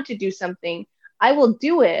I want to do something, I will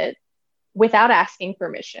do it without asking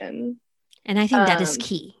permission. And I think that is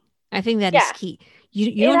key. I think that is key.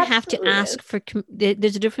 You don't have to ask for.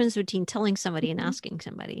 There's a difference between telling somebody and asking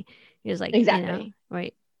somebody. It's like, exactly.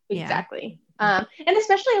 Right. Exactly. And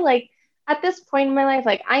especially at this point in my life,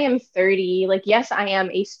 I am 30. Yes, I am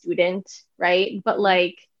a student, right? But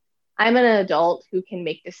I'm an adult who can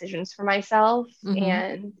make decisions for myself,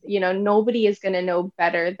 and nobody is going to know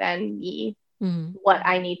better than me what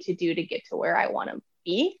I need to do to get to where I want to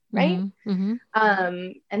be, right?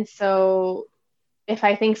 And so if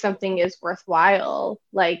I think something is worthwhile,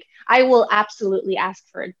 I will absolutely ask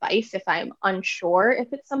for advice if I'm unsure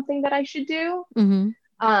if it's something that I should do.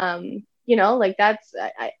 That's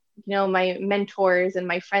my mentors and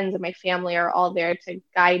my friends and my family are all there to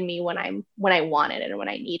guide me when I want it and when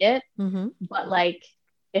I need it. But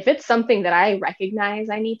if it's something that I recognize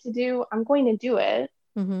I need to do, I'm going to do it.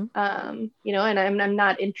 And I'm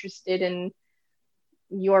not interested in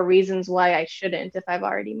your reasons why I shouldn't if I've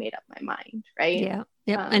already made up my mind, right?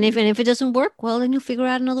 Yeah. And if it doesn't work, well, then you figure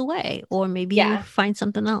out another way, or maybe you find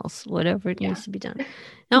something else, whatever it needs to be done.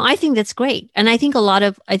 No, I think that's great. And I think a lot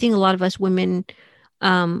of us women,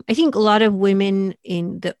 I think a lot of women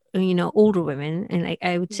in the, older women, and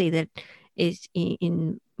I would say that is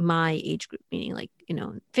in my age group, meaning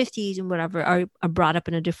 50s and whatever, are brought up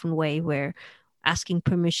in a different way where asking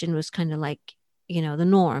permission was kind of the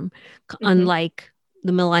norm, unlike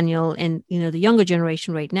the millennial and the younger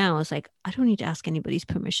generation right now is I don't need to ask anybody's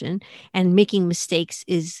permission, and making mistakes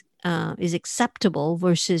is acceptable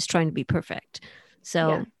versus trying to be perfect.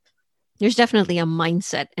 So There's definitely a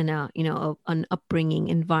mindset and an upbringing,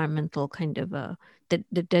 environmental kind of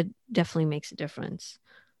that definitely makes a difference.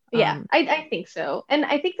 Yeah, I think so. And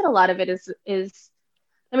I think that a lot of it is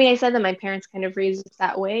I mean, I said that my parents kind of raised us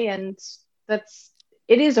that way, and that's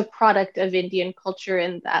it is a product of Indian culture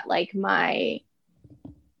in that like my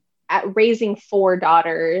at raising four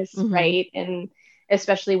daughters, Mm-hmm. right? And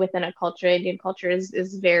especially within a culture, Indian culture is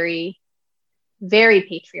very, very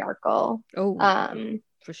patriarchal. Oh, Um,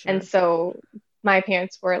 for and sure. so my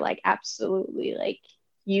parents were like, absolutely, like,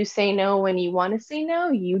 you say no when you want to say no,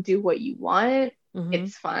 you do what you want, Mm-hmm.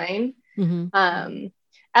 it's fine. Mm-hmm. Um,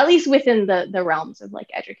 at least within the realms of like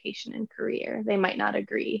education and career, they might not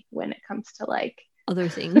agree when it comes to like Other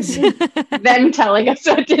things. them telling us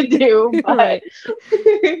what to do, but Right.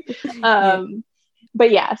 Yeah. um,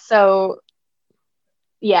 but yeah, so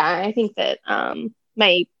yeah, I think that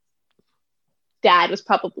my dad was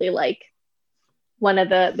probably like one of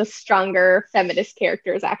the stronger feminist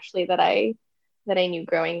characters actually that I knew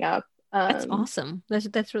growing up. That's Um, awesome.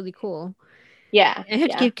 That's really cool. yeah, I have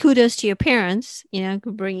to yeah, give kudos to your parents,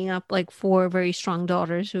 for bringing up like four very strong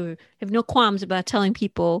daughters who have no qualms about telling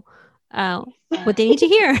people uh, what they need to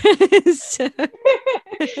hear. So-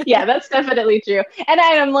 yeah, that's definitely true. And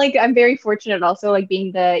I'm like I'm very fortunate also like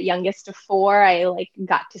being the youngest of four. I like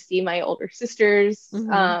got to see my older sisters,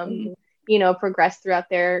 Mhm. you know, progress throughout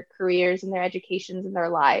their careers and their educations and their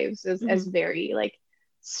lives as Mhm. very like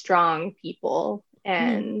strong people,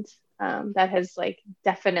 Mhm. and that has like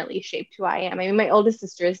definitely shaped who I am. I mean, my oldest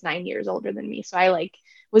sister is 9 years older than me, so I like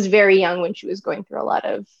was very young when she was going through a lot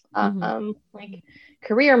of Mhm. like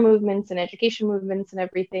career movements and education movements and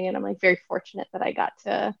everything. And I'm like very fortunate that I got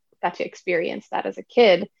to experience that as a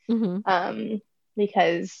kid. Mhm. Um,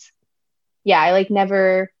 because yeah, I like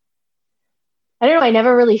never I don't know, I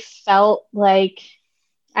never really felt like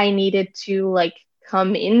I needed to like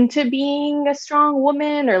come into being a strong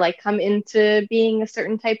woman or like come into being a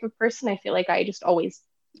certain type of person. I feel like I just always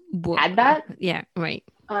Whoa. had that. Yeah, right.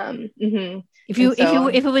 Mhm. If And you if so you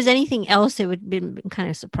if it was anything else, they would have been kind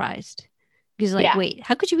of surprised. Because like, yeah, wait,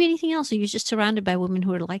 how could you be anything else? You're just surrounded by women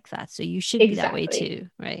who are like that. So you should be that way exactly. too,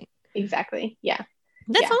 right? Exactly. Yeah.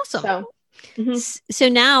 That's Yeah. awesome. So mhm. So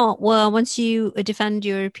now, well, once you defend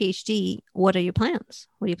your PhD, what are your plans?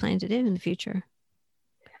 What do you plan to do in the future?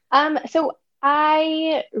 So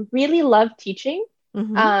I really love teaching.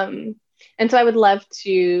 Mm-hmm. Um, and so I would love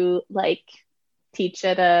to like teach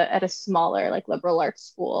at a smaller like liberal arts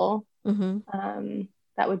school. Mm-hmm. Um,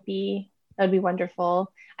 that would be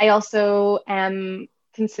wonderful. I also am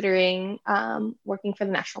considering working for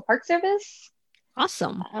the National Park Service.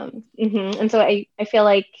 Awesome. And so I feel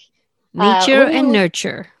like Nature when we and were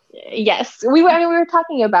nurture. yes we were I mean we were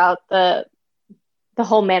talking about the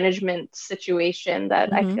whole management situation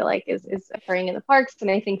that I Mm-hmm. feel like is occurring in the parks. And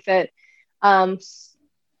I think that um,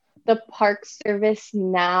 the Park Service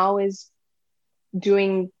now is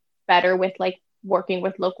doing better with like working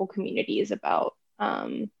with local communities about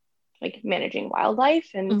like managing wildlife,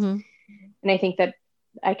 Mm-hmm. and I think that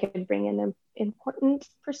I could bring in an important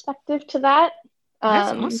perspective to that. That's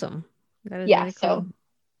Um, awesome. That is yeah, really cool.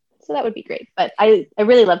 so that would be great. But I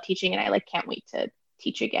really love teaching, and I like can't wait to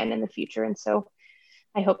teach again in the future. And so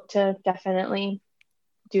I hope to definitely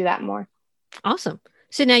do that more. Awesome.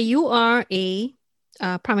 So now you are a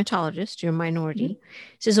primatologist, you're a Mhm. minority.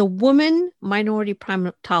 So as a woman minority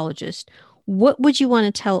primatologist, what would you want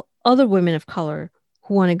to tell other women of color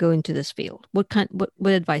who want to go into this field? What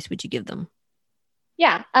advice would you give them?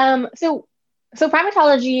 Yeah. So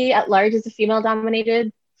primatology at large is a female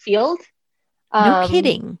dominated field. No Um,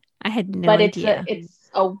 kidding. I had no but idea. it's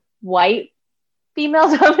a white female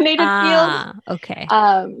dominated field. Ah, okay.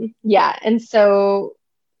 Yeah, and so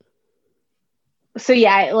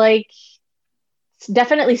yeah, like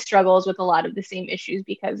definitely struggles with a lot of the same issues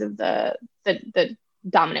because of the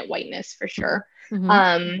dominant whiteness for sure. Mm-hmm.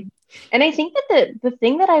 Um, and I think that the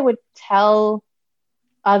thing that I would tell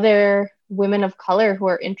other women of color who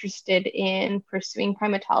are interested in pursuing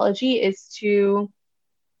primatology is to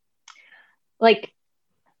like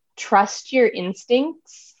trust your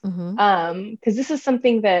instincts. Mm-hmm. Because this is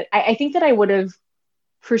something that I think that I would have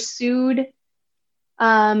pursued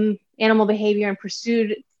animal behavior and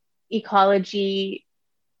pursued ecology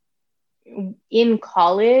in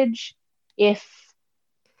college if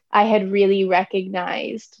I had really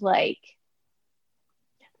recognized like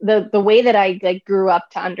the way that I like grew up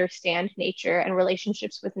to understand nature and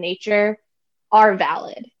relationships with nature are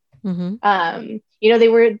valid. Mm-hmm. You know, they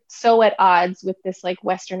were so at odds with this like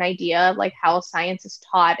Western idea of like how science is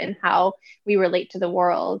taught and how we relate to the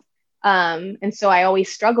world. And so I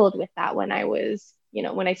always struggled with that when I was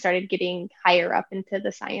when I started getting higher up into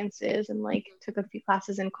the sciences and like took a few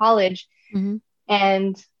classes in college. Mm-hmm.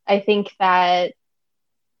 And I think that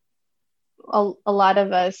a lot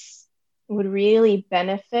of us would really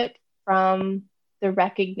benefit from the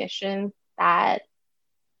recognition that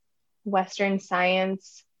Western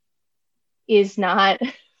science is not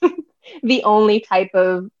the only type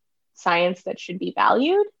of science that should be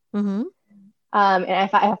valued. Mm-hmm. And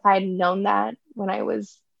if I had known that when I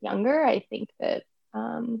was younger, I think that.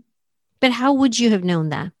 But how would you have known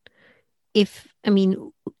that?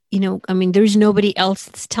 There's nobody else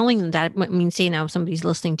that's telling them that. I mean, say now somebody's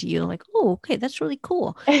listening to you, like, oh, okay, that's really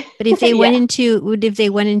cool. But if they went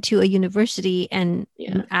into a university and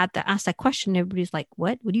asked that question, everybody's like,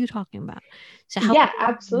 what are you talking about? So how? Yeah,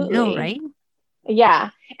 absolutely. No, right? Yeah.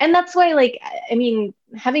 And that's why, like, I mean,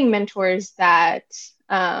 having mentors that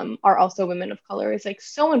are also women of color is like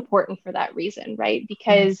so important for that reason, right?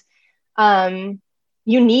 Because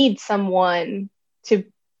you need someone to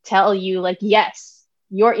tell you, like, yes,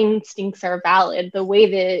 your instincts are valid. The way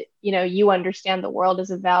that, you understand the world is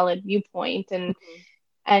a valid viewpoint. And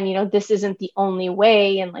this isn't the only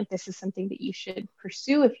way. And like, this is something that you should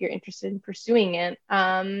pursue if you're interested in pursuing it.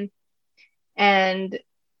 And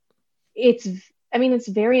it's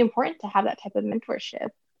very important to have that type of mentorship.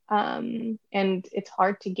 And it's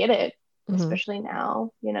hard to get it, especially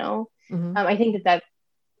now, I think that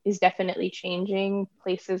is definitely changing.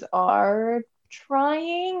 Places are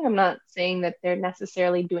trying. I'm not saying that they're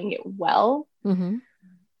necessarily doing it well.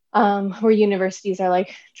 Where universities are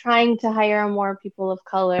like trying to hire more people of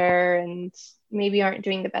color and maybe aren't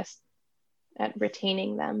doing the best at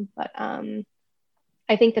retaining them. But I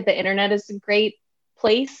think that the internet is a great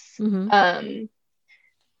place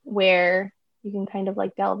where you can kind of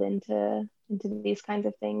like delve into these kinds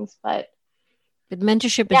of things. But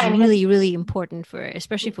mentorship is really, really important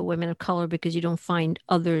especially for women of color, because you don't find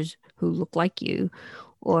others who look like you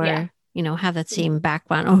or, have that same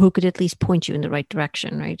background, or who could at least point you in the right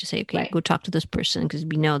direction, right? To say, okay, go talk to this person, because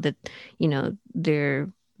we know that,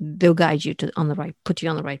 they'll guide you put you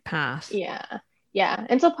on the right path. Yeah. Yeah.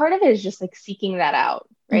 And so part of it is just like seeking that out,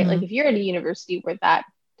 right? Like if you're at a university where that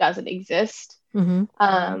doesn't exist, it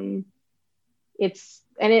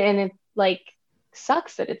like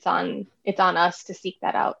sucks that it's on us to seek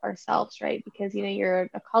that out ourselves, right? Because you're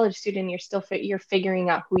a college student, you're still you're figuring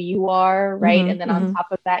out who you are, right? And then on top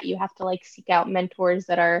of that, you have to like seek out mentors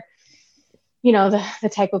that are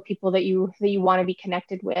the type of people that you want to be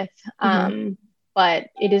connected with. But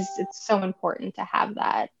it's so important to have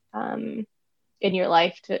that in your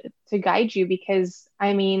life to guide you, because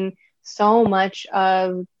I mean, so much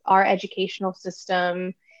of our educational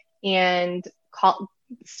system and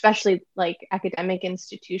especially like academic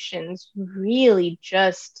institutions really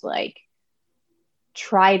just like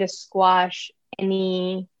try to squash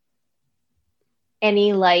any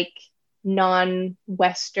like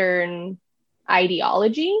non-Western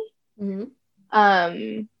ideology. And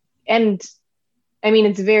I mean,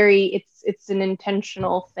 it's an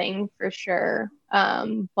intentional thing for sure.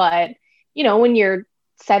 But when you're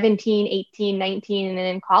 17, 18, 19 and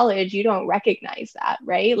in college, you don't recognize that,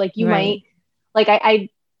 right? Like you might, like I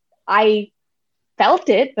felt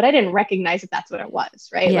it, but I didn't recognize that that's what it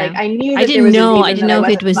was, right? Like I knew that there was a reason that I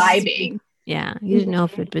wasn't vibing. Yeah, you didn't know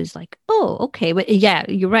if it was like, oh, okay, but yeah,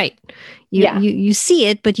 you're right. You see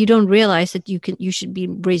it, but you don't realize that you should be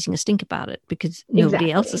raising a stink about it, because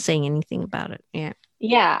nobody else is saying anything about it. Yeah.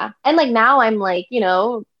 Yeah, and like now I'm like,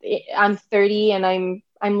 I'm 30 and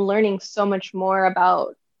I'm learning so much more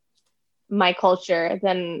about my culture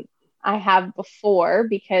than I have before,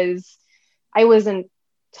 because I wasn't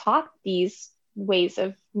taught these ways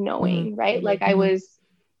of knowing, right? Like I was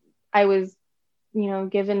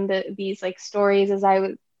given these like stories as I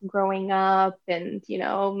was growing up, and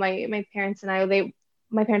my parents and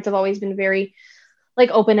my parents have always been very like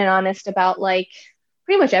open and honest about like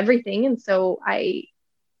pretty much everything, and so I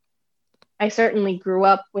certainly grew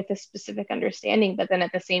up with a specific understanding, but then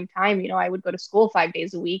at the same time, I would go to school 5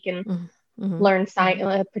 days a week and learn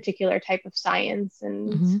a particular type of science,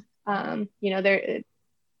 and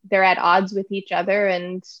they're at odds with each other,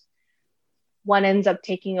 and one ends up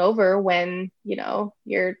taking over when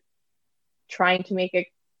you're trying to make a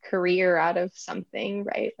career out of something,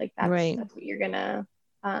 right? Like that's what you're gonna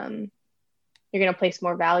place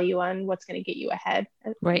more value on, what's going to get you ahead,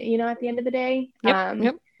 right? At the end of the day.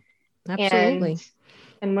 Yep. Absolutely.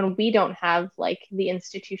 And when we don't have like the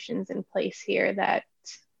institutions in place here that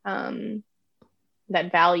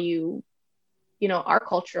value our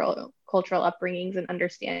cultural upbringings and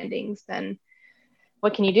understandings, then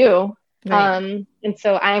what can you do? And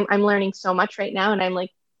so I'm learning so much right now, and I'm like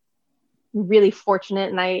really fortunate,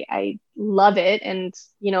 and I love it. And,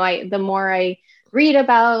 you know, the more I read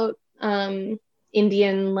about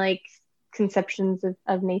Indian like conceptions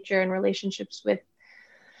of nature and relationships with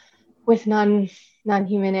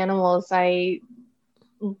non-human animals, I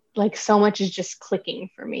like so much is just clicking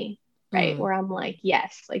for me, right? Where I'm like,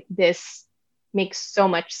 yes, like this makes so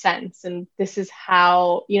much sense. And this is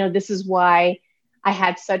how, you know, this is why I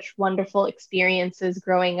had such wonderful experiences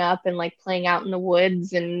growing up and like playing out in the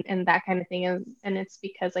woods and that kind of thing. And it's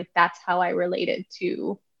because like that's how I related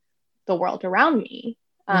to the world around me.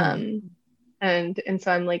 And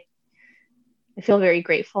so I'm like, I feel very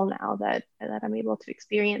grateful now that I'm able to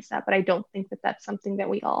experience that, but I don't think that that's something that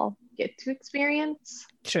we all get to experience.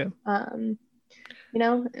 True. You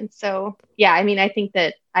know, and so, yeah, I mean, I think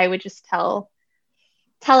that I would just tell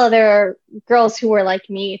other girls who are like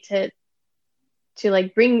me to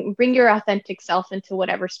like bring your authentic self into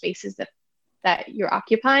whatever spaces that you're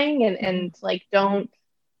occupying, and like don't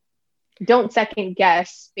second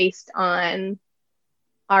guess based on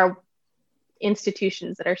our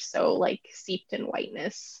institutions that are so like seeped in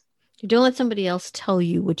whiteness. Don't let somebody else tell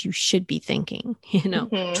you what you should be thinking, you know.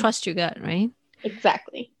 Trust your gut, right?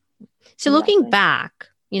 Exactly. So looking back,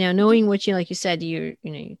 you know, knowing what you, like you said, you're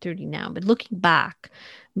 30 now, but looking back,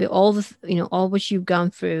 but all the, you know, all what you've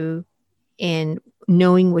gone through and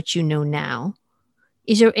knowing what you know now,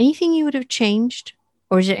 is there anything you would have changed,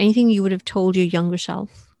 or is there anything you would have told your younger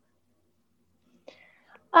self?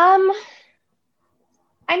 I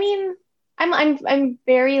mean, I'm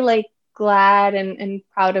very like glad and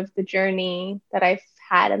proud of the journey that I've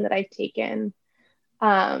had and that I've taken.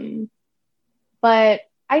 But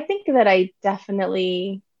I think that I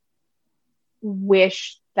definitely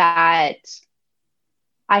wish that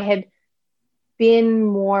I had been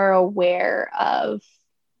more aware of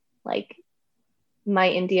like my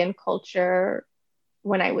Indian culture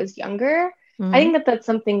when I was younger. I think that that's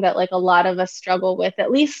something that like a lot of us struggle with,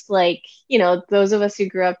 at least like, you know, those of us who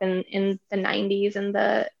grew up in the 90s and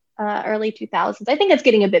the early 2000s. I think it's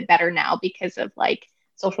getting a bit better now because of like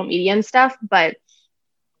social media and stuff, but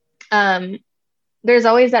there's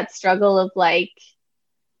always that struggle of like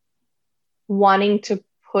wanting to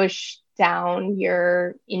push down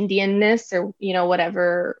your Indianness or, you know,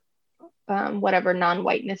 whatever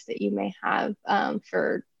non-whiteness that you may have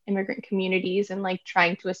for immigrant communities, and like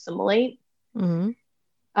trying to assimilate. And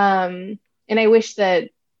I wish that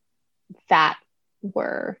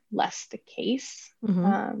were less the case.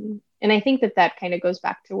 And I think that kind of goes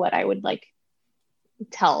back to what I would like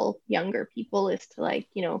tell younger people, is to like,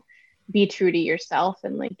 you know, be true to yourself,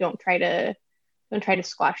 and like don't try to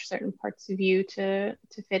squash certain parts of you to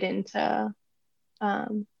fit into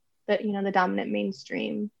the dominant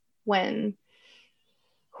mainstream, when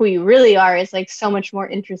who you really are is like so much more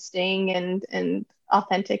interesting and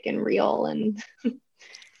authentic and real. And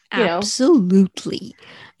absolutely,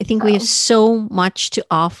 I think we have so much to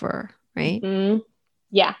offer, right?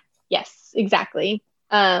 Yeah, yes, exactly.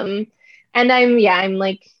 And I'm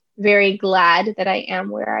like very glad that I am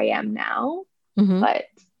where I am now. But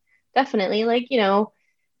definitely, like, you know,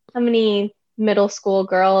 how many middle school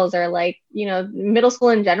girls are like, you know, middle school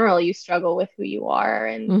in general, you struggle with who you are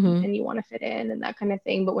and you want to fit in and that kind of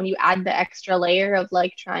thing. But when you add the extra layer of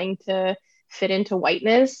like trying to fit into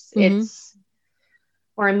whiteness, it's,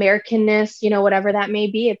 or Americanness, you know, whatever that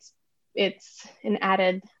may be, it's an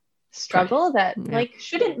added struggle that like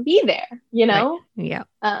shouldn't be there, you know?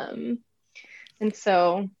 And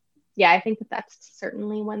so, yeah, I think that that's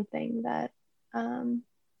certainly one thing that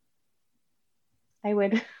I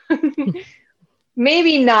would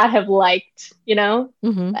maybe not have liked, you know,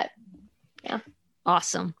 but yeah.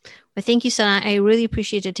 Awesome. Well, thank you, Sana. I really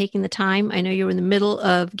appreciate you taking the time. I know you're in the middle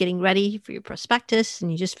of getting ready for your prospectus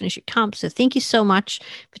and you just finished your comp. So thank you so much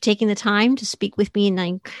for taking the time to speak with me.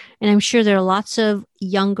 And I'm sure there are lots of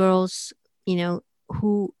young girls, you know,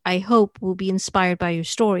 who I hope will be inspired by your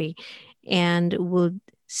story and will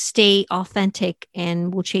stay authentic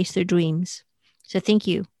and will chase their dreams. So thank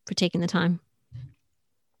you for taking the time.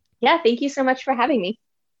 Yeah, thank you so much for having me.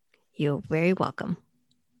 You're very welcome.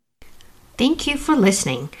 Thank you for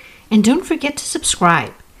listening. And don't forget to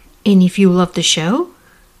subscribe. And if you love the show,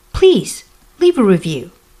 please leave a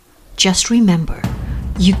review. Just remember,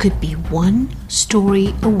 you could be one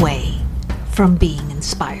story away from being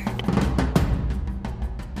inspired.